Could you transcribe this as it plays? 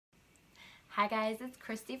Hi guys, it's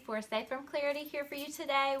Christy Forsyth from Clarity here for you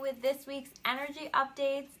today with this week's energy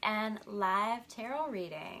updates and live tarot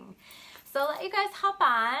reading. So let you guys hop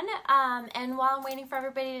on, and while I'm waiting for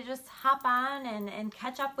everybody to just hop on and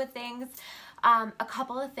catch up with things, a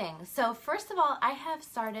couple of things. So first of all, I have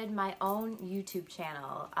started my own YouTube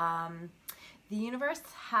channel. The universe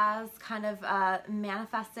has kind of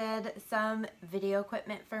manifested some video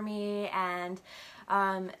equipment for me and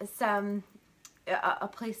a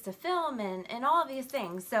place to film and all of these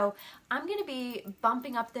things. So I'm going to be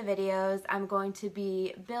bumping up the videos. I'm going to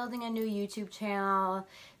be building a new YouTube channel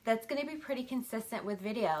that's going to be pretty consistent with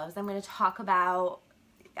videos. I'm going to talk about,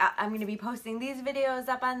 I'm going to be posting these videos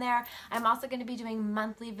up on there. I'm also going to be doing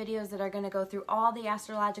monthly videos that are going to go through all the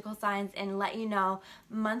astrological signs and let you know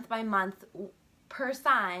month by month per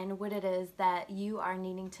sign what it is that you are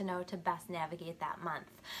needing to know to best navigate that month.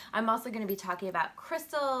 I'm also going to be talking about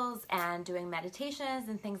crystals and doing meditations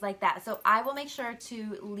and things like that. So I will make sure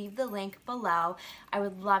to leave the link below. I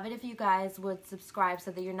would love it if you guys would subscribe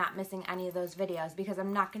so that you're not missing any of those videos, because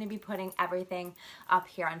I'm not going to be putting everything up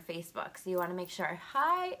here on Facebook. So you want to make sure.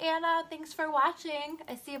 Hi Anna, thanks for watching.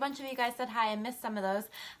 I see a bunch of you guys said hi. I missed some of those.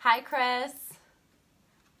 Hi Chris.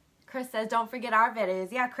 Chris says, don't forget our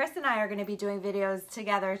videos. Yeah, Chris and I are going to be doing videos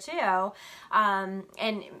together too.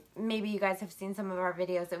 And maybe you guys have seen some of our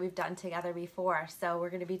videos that we've done together before. So we're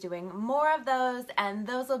going to be doing more of those, and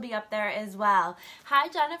those will be up there as well. Hi,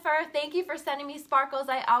 Jennifer. Thank you for sending me sparkles.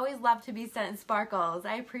 I always love to be sent sparkles.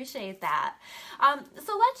 I appreciate that.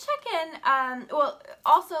 So let's check in. Well,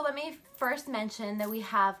 also let me first mention that we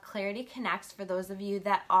have Clarity Connects for those of you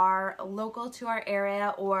that are local to our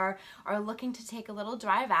area or are looking to take a little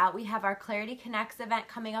drive out. We have our Clarity Connects event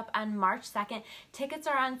coming up on March 2nd. Tickets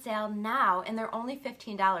are on sale now, and they're only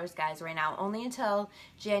 $15, guys, right now, only until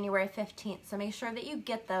January 15th. So make sure that you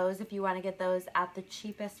get those if you want to get those at the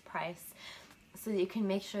cheapest price, so that you can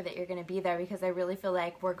make sure that you're going to be there, because I really feel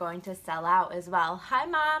like we're going to sell out as well. Hi,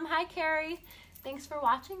 Mom. Hi, Carrie. Thanks for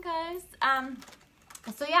watching, guys.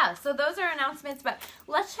 So yeah, so those are announcements, but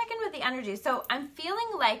let's check in with the energy. So I'm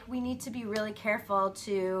feeling like we need to be really careful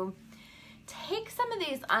to take some of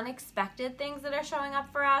these unexpected things that are showing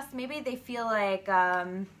up for us. Maybe they feel like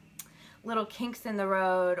little kinks in the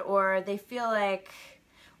road, or they feel like,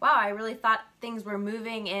 wow, I really thought things were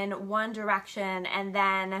moving in one direction and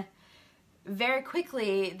then very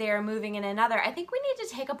quickly they are moving in another. I think we need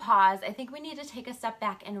to take a pause. I think we need to take a step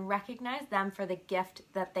back and recognize them for the gift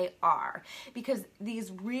that they are, because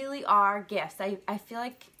these really are gifts. I feel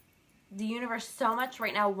like the universe so much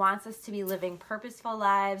right now wants us to be living purposeful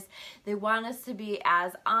lives. They want us to be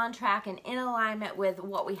as on track and in alignment with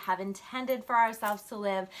what we have intended for ourselves to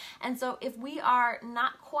live. And so if we are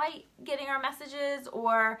not quite getting our messages,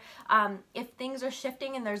 or if things are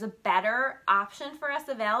shifting and there's a better option for us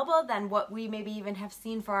available than what we maybe even have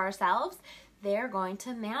seen for ourselves, they're going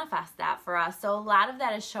to manifest that for us. So a lot of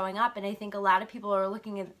that is showing up, and I think a lot of people are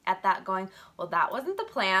looking at that going, well, that wasn't the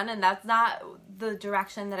plan, and that's not the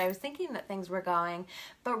direction that I was thinking that things were going.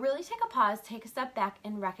 But really take a pause, take a step back,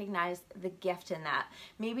 and recognize the gift in that.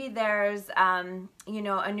 Maybe there's, you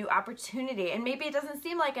know, a new opportunity, and maybe it doesn't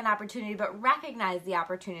seem like an opportunity, but recognize the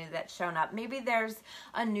opportunity that's shown up. Maybe there's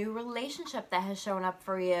a new relationship that has shown up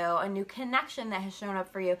for you, a new connection that has shown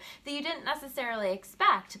up for you that you didn't necessarily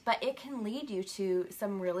expect, but it can lead you to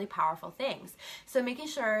some really powerful things. So making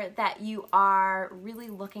sure that you are really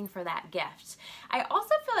looking for that gift. I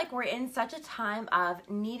also feel like we're in such a time of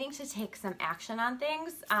needing to take some action on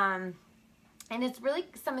things. And it's really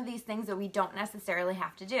some of these things that we don't necessarily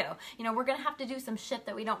have to do. You know, we're going to have to do some shit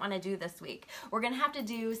that we don't want to do this week. We're going to have to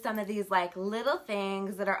do some of these like little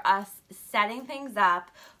things that are us setting things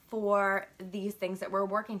up for these things that we're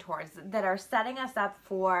working towards, that are setting us up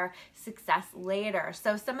for success later.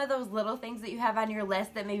 So some of those little things that you have on your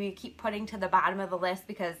list that maybe you keep putting to the bottom of the list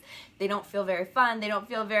because they don't feel very fun, they don't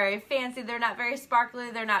feel very fancy, they're not very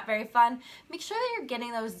sparkly, they're not very fun, make sure that you're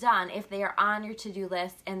getting those done if they are on your to-do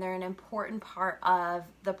list and they're an important part of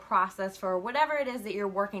the process for whatever it is that you're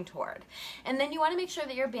working toward. And then you want to make sure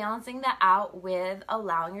that you're balancing that out with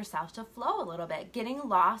allowing yourself to flow a little bit, getting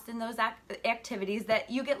lost in those activities that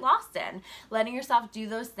you get lost in, letting yourself do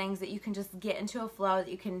those things that you can just get into a flow, that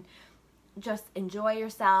you can just enjoy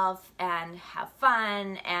yourself and have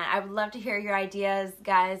fun. And I would love to hear your ideas,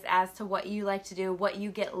 guys, as to what you like to do, what you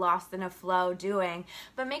get lost in a flow doing.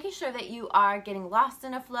 But making sure that you are getting lost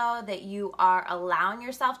in a flow, that you are allowing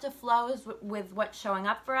yourself to flow with what's showing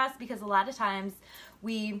up for us, because a lot of times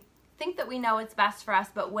we think that we know what's best for us,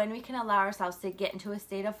 but when we can allow ourselves to get into a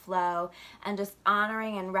state of flow and just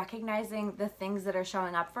honoring and recognizing the things that are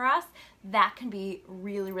showing up for us, that can be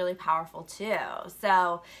really, really powerful too.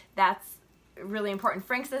 So that's really important.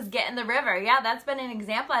 Frank says, get in the river. Yeah, that's been an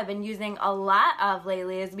example I've been using a lot of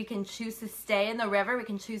lately, is we can choose to stay in the river, we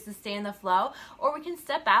can choose to stay in the flow, or we can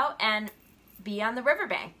step out and be on the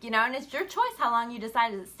riverbank, you know, and it's your choice how long you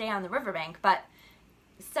decide to stay on the riverbank, but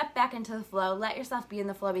step back into the flow, let yourself be in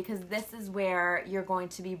the flow, because this is where you're going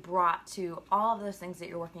to be brought to all of those things that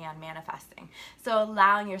you're working on manifesting. So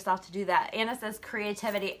allowing yourself to do that. Anna says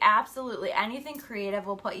creativity. Absolutely. Anything creative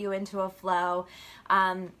will put you into a flow.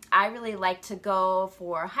 I really like to go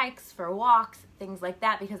for hikes, for walks, things like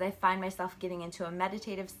that, because I find myself getting into a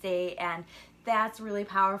meditative state, and that's really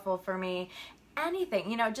powerful for me. Anything,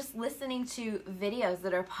 you know, just listening to videos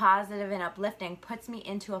that are positive and uplifting puts me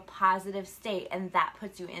into a positive state, and that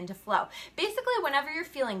puts you into flow. Basically, whenever you're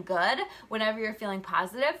feeling good, whenever you're feeling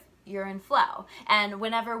positive, you're in flow. And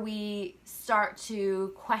whenever we start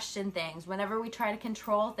to question things, whenever we try to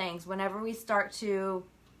control things, whenever we start to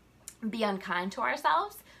be unkind to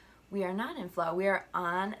ourselves, we are not in flow. We are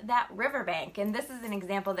on that riverbank. And this is an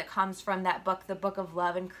example that comes from that book, The Book of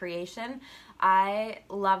Love and Creation. I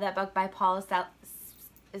love that book by Paul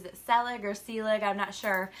is it Selig or Selig? I'm not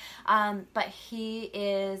sure. But he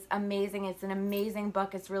is amazing. It's an amazing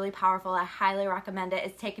book. It's really powerful. I highly recommend it.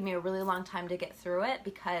 It's taken me a really long time to get through it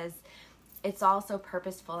because it's all so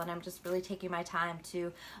purposeful, and I'm just really taking my time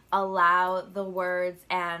to allow the words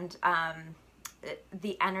and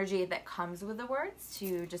the energy that comes with the words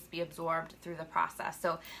to just be absorbed through the process.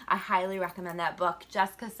 So I highly recommend that book.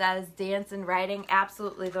 Jessica says dance and writing.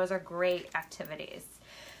 Absolutely. Those are great activities.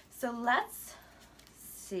 So let's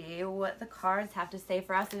see what the cards have to say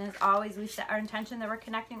for us. And as always, we set our intention that we're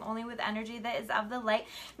connecting only with energy that is of the light.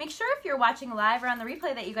 Make sure if you're watching live or on the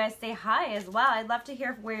replay that you guys say hi as well. I'd love to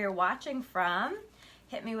hear where you're watching from.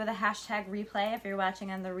 Hit me with a hashtag replay if you're watching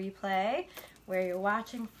on the replay, where you're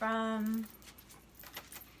watching from.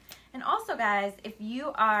 And also, guys, if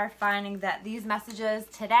you are finding that these messages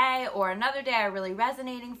today or another day are really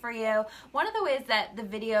resonating for you, one of the ways that the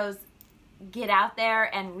videos get out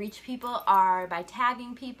there and reach people are by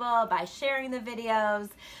tagging people, by sharing the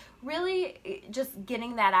videos, really just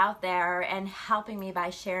getting that out there and helping me by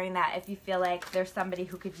sharing that if you feel like there's somebody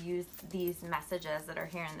who could use these messages that are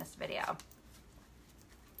here in this video.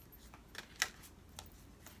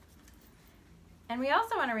 And we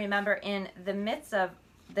also want to remember, in the midst of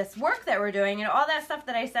this work that we're doing, you know, all that stuff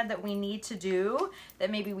that I said that we need to do that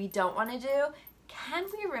maybe we don't want to do, can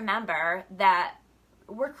we remember that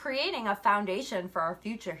we're creating a foundation for our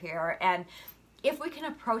future here? And if we can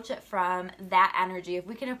approach it from that energy, if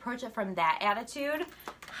we can approach it from that attitude,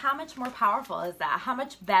 how much more powerful is that? How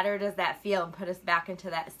much better does that feel and put us back into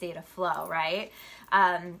that state of flow, right?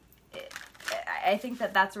 I think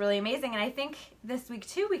that that's really amazing. And I think this week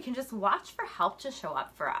too, we can just watch for help to show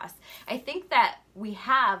up for us. I think that we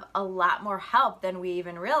have a lot more help than we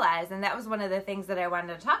even realize. And that was one of the things that I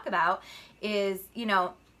wanted to talk about is, you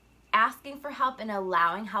know, asking for help and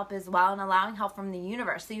allowing help as well, and allowing help from the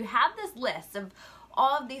universe. So you have this list of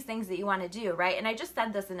all of these things that you want to do, right? And I just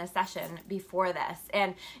said this in a session before this.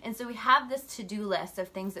 And so we have this to-do list of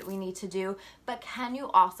things that we need to do, but can you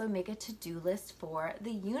also make a to-do list for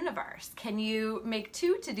the universe? Can you make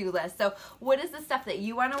two to-do lists? So what is the stuff that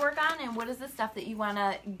you want to work on, and what is the stuff that you want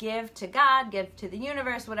to give to God, give to the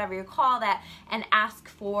universe, whatever you call that, and ask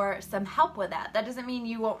for some help with that. That doesn't mean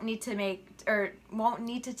you won't need to make or won't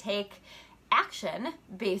need to take action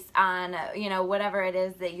based on, you know, whatever it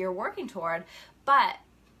is that you're working toward. But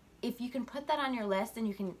if you can put that on your list and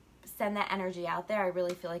you can send that energy out there, I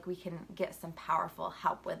really feel like we can get some powerful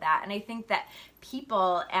help with that. And I think that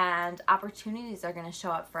people and opportunities are going to show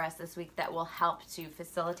up for us this week that will help to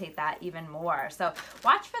facilitate that even more. So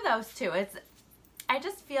watch for those too. I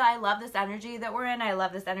just feel I love this energy that we're in. I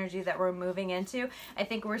love this energy that we're moving into. I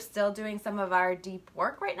think we're still doing some of our deep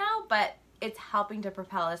work right now, but it's helping to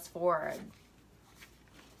propel us forward.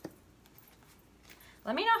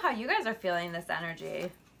 Let me know how you guys are feeling this energy.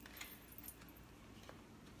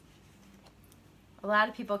 A lot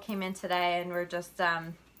of people came in today and were just,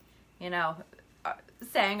 you know,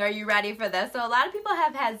 saying, are you ready for this? So a lot of people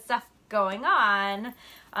have had stuff going on.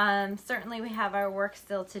 Certainly we have our work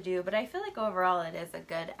still to do, but I feel like overall it is a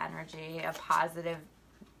good energy, a positive,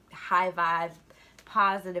 high vibe,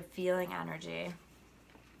 positive feeling energy.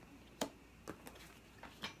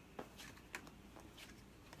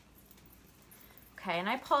 Okay, and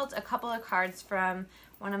I pulled a couple of cards from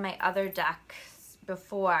one of my other decks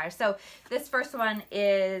before. So this first one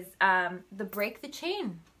is the Break the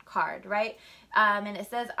Chain card, right? And it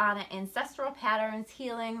says on it, ancestral patterns,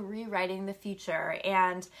 healing, rewriting the future.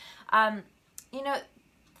 And, you know,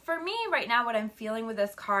 for me right now, what I'm feeling with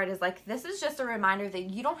this card is like, this is just a reminder that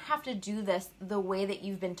you don't have to do this the way that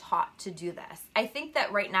you've been taught to do this. I think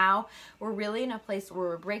that right now we're really in a place where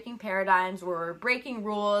we're breaking paradigms, where we're breaking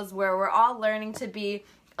rules, where we're all learning to be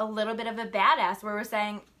a little bit of a badass, where we're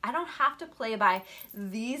saying, I don't have to play by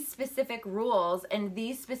these specific rules and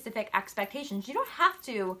these specific expectations. You don't have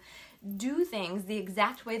to do things the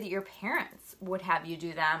exact way that your parents would have you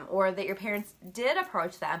do them, or that your parents did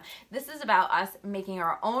approach them. This is about us making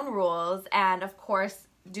our own rules, and of course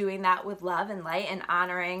doing that with love and light and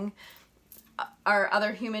honoring our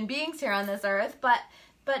other human beings here on this earth, but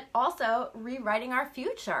also rewriting our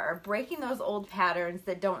future, breaking those old patterns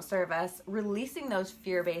that don't serve us, releasing those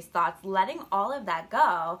fear-based thoughts, letting all of that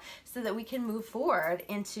go so that we can move forward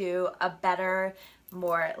into a better,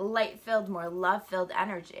 more light-filled, more love-filled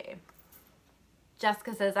energy.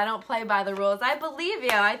 Jessica says, I don't play by the rules. I believe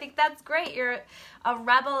you. I think that's great. You're a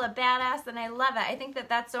rebel, a badass, and I love it. I think that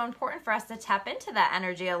that's so important for us to tap into that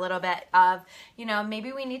energy a little bit of, you know,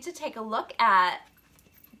 maybe we need to take a look at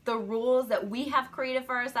the rules that we have created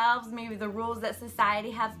for ourselves, maybe the rules that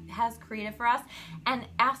society has created for us, and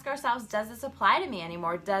ask ourselves, does this apply to me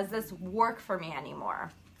anymore? Does this work for me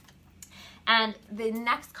anymore? And the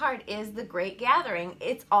next card is the Great Gathering.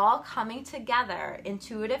 It's all coming together.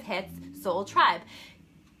 Intuitive Hits, Soul Tribe.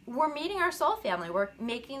 We're meeting our soul family. We're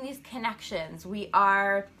making these connections. We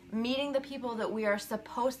are meeting the people that we are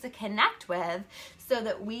supposed to connect with so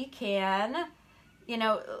that we can, you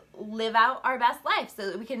know, live out our best life, so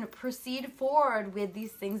that we can proceed forward with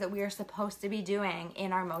these things that we are supposed to be doing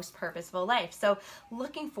in our most purposeful life. So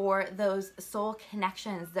looking for those soul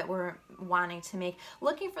connections that we're wanting to make,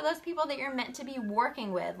 looking for those people that you're meant to be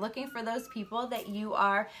working with, looking for those people that you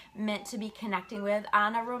are meant to be connecting with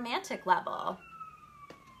on a romantic level.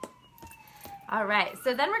 All right,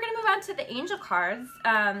 so then we're going to move on to the angel cards,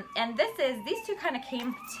 and these two kind of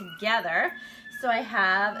came together. So I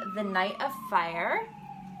have the Knight of Fire,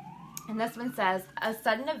 and this one says, a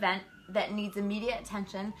sudden event that needs immediate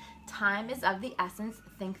attention. Time is of the essence.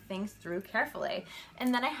 Think things through carefully.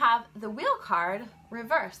 And then I have the Wheel card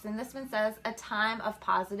reversed, and this one says, a time of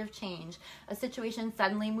positive change. A situation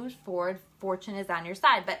suddenly moves forward. Fortune is on your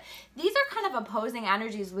side. But these are kind of opposing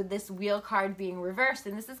energies with this Wheel card being reversed,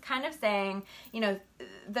 and this is kind of saying, you know,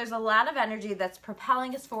 there's a lot of energy that's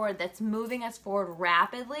propelling us forward, that's moving us forward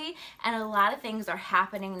rapidly, and a lot of things are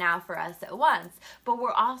happening now for us at once. But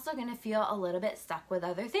we're also going to feel a little bit stuck with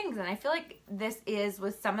other things, and I feel like this is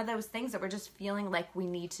with some of those things that we're just feeling like we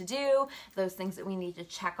need to do, those things that we need to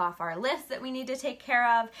check off our list that we need to take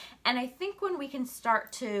care of. And I think when we can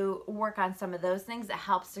start to work on some of those things, it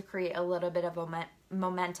helps to create a little bit of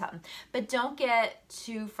momentum. But don't get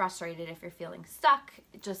too frustrated if you're feeling stuck.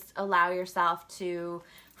 Just allow yourself to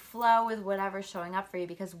flow with whatever's showing up for you,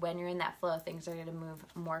 because when you're in that flow, things are going to move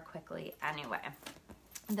more quickly anyway.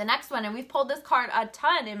 The next one, and we've pulled this card a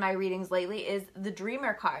ton in my readings lately, is the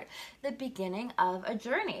Dreamer card. The beginning of a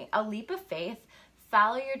journey, a leap of faith.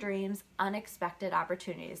 Follow your dreams, unexpected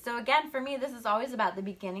opportunities. So again, for me, this is always about the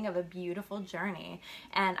beginning of a beautiful journey.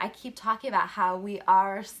 And I keep talking about how we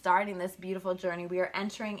are starting this beautiful journey. We are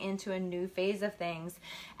entering into a new phase of things.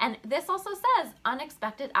 And this also says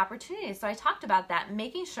unexpected opportunities. So I talked about that,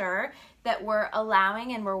 making sure that we're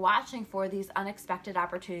allowing and we're watching for these unexpected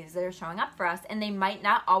opportunities that are showing up for us. And they might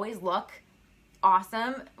not always look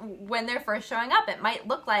awesome when they're first showing up. It might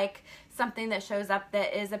look like something that shows up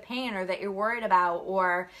that is a pain, or that you're worried about,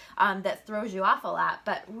 or that throws you off a lot,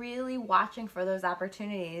 but really watching for those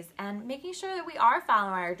opportunities and making sure that we are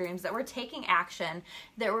following our dreams, that we're taking action,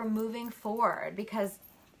 that we're moving forward, because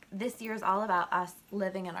this year is all about us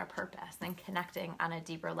living in our purpose and connecting on a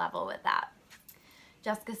deeper level with that.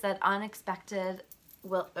 Jessica said, unexpected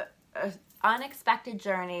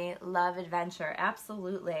journey, love, adventure.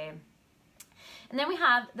 Absolutely. And then we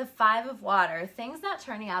have the Five of Water, things not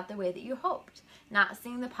turning out the way that you hoped, not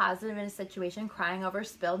seeing the positive in a situation, crying over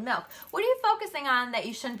spilled milk. What are you focusing on that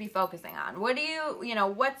you shouldn't be focusing on? What do you know,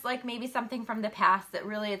 what's like maybe something from the past that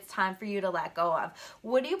really it's time for you to let go of?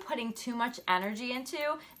 What are you putting too much energy into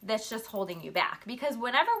that's just holding you back? Because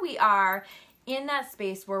whenever we are in that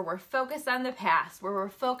space where we're focused on the past, where we're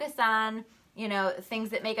focused on, you know, things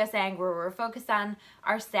that make us angry, we're focused on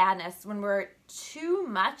our sadness, when we're too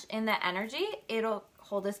much in that energy, it'll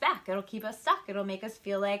hold us back. It'll keep us stuck. It'll make us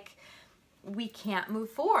feel like we can't move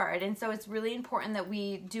forward. And so it's really important that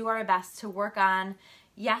we do our best to work on,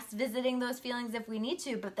 yes, visiting those feelings if we need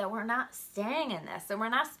to, but that we're not staying in this, and we're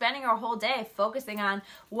not spending our whole day focusing on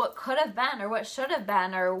what could have been or what should have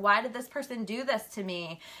been or why did this person do this to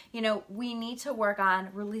me. You know, we need to work on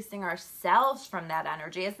releasing ourselves from that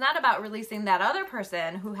energy. It's not about releasing that other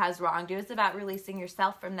person who has wronged you. It's about releasing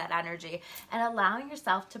yourself from that energy and allowing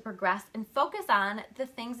yourself to progress and focus on the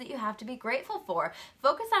things that you have to be grateful for.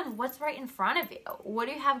 Focus on what's right in front of you. What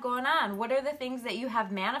do you have going on? What are the things that you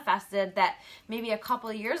have manifested that maybe a couple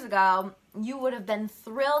of years ago you would have been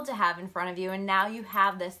thrilled to have in front of you, and now you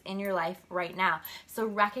have this in your life right now. So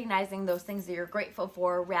recognizing those things that you're grateful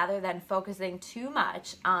for rather than focusing too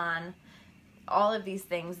much on all of these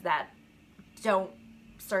things that don't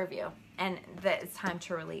serve you and that it's time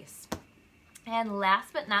to release. And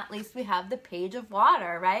last but not least, we have the Page of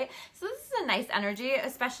Water, right? So this is a nice energy,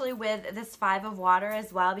 especially with this 5 of Water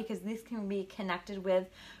as well, because these can be connected with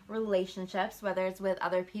relationships, whether it's with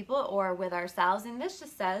other people or with ourselves. And this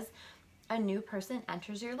just says, a new person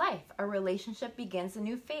enters your life. A relationship begins a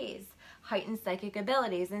new phase. Heightened psychic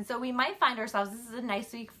abilities. And so we might find ourselves, this is a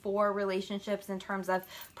nice week for relationships in terms of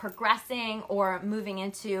progressing or moving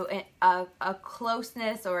into a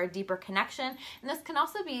closeness or a deeper connection. And this can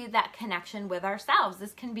also be that connection with ourselves.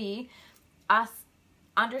 This can be us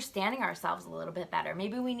understanding ourselves a little bit better.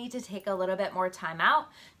 Maybe we need to take a little bit more time out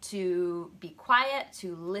to be quiet,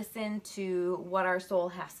 to listen to what our soul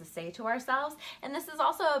has to say to ourselves. And this is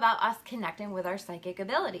also about us connecting with our psychic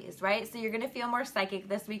abilities, right? So you're going to feel more psychic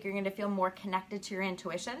this week. You're going to feel more connected to your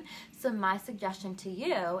intuition. So my suggestion to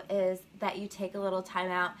you is that you take a little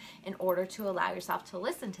time out in order to allow yourself to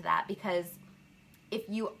listen to that, because if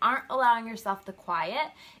you aren't allowing yourself the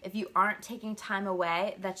quiet, if you aren't taking time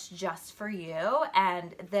away that's just for you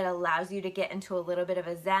and that allows you to get into a little bit of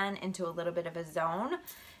a zen, into a little bit of a zone,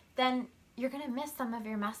 then you're going to miss some of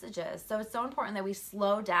your messages. So it's so important that we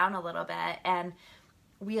slow down a little bit and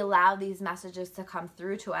we allow these messages to come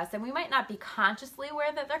through to us. And we might not be consciously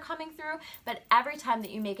aware that they're coming through, but every time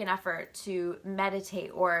that you make an effort to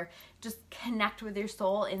meditate or just connect with your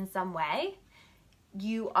soul in some way,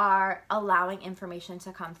 you are allowing information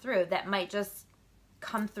to come through that might just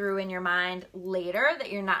come through in your mind later that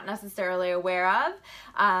you're not necessarily aware of,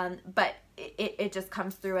 but it just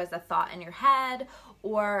comes through as a thought in your head,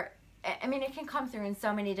 or, I mean, it can come through in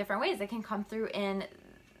so many different ways. It can come through in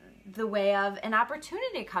the way of an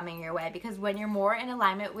opportunity coming your way, because when you're more in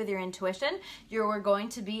alignment with your intuition, you're going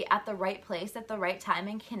to be at the right place at the right time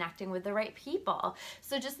and connecting with the right people.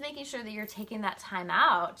 So just making sure that you're taking that time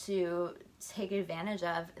out to take advantage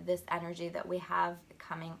of this energy that we have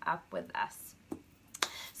coming up with us.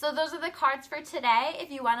 So those are the cards for today. If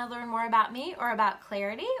you want to learn more about me or about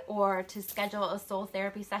clarity, or to schedule a soul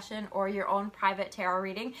therapy session or your own private tarot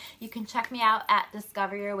reading, you can check me out at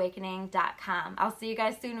discoveryourawakening.com. I'll see you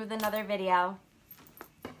guys soon with another video.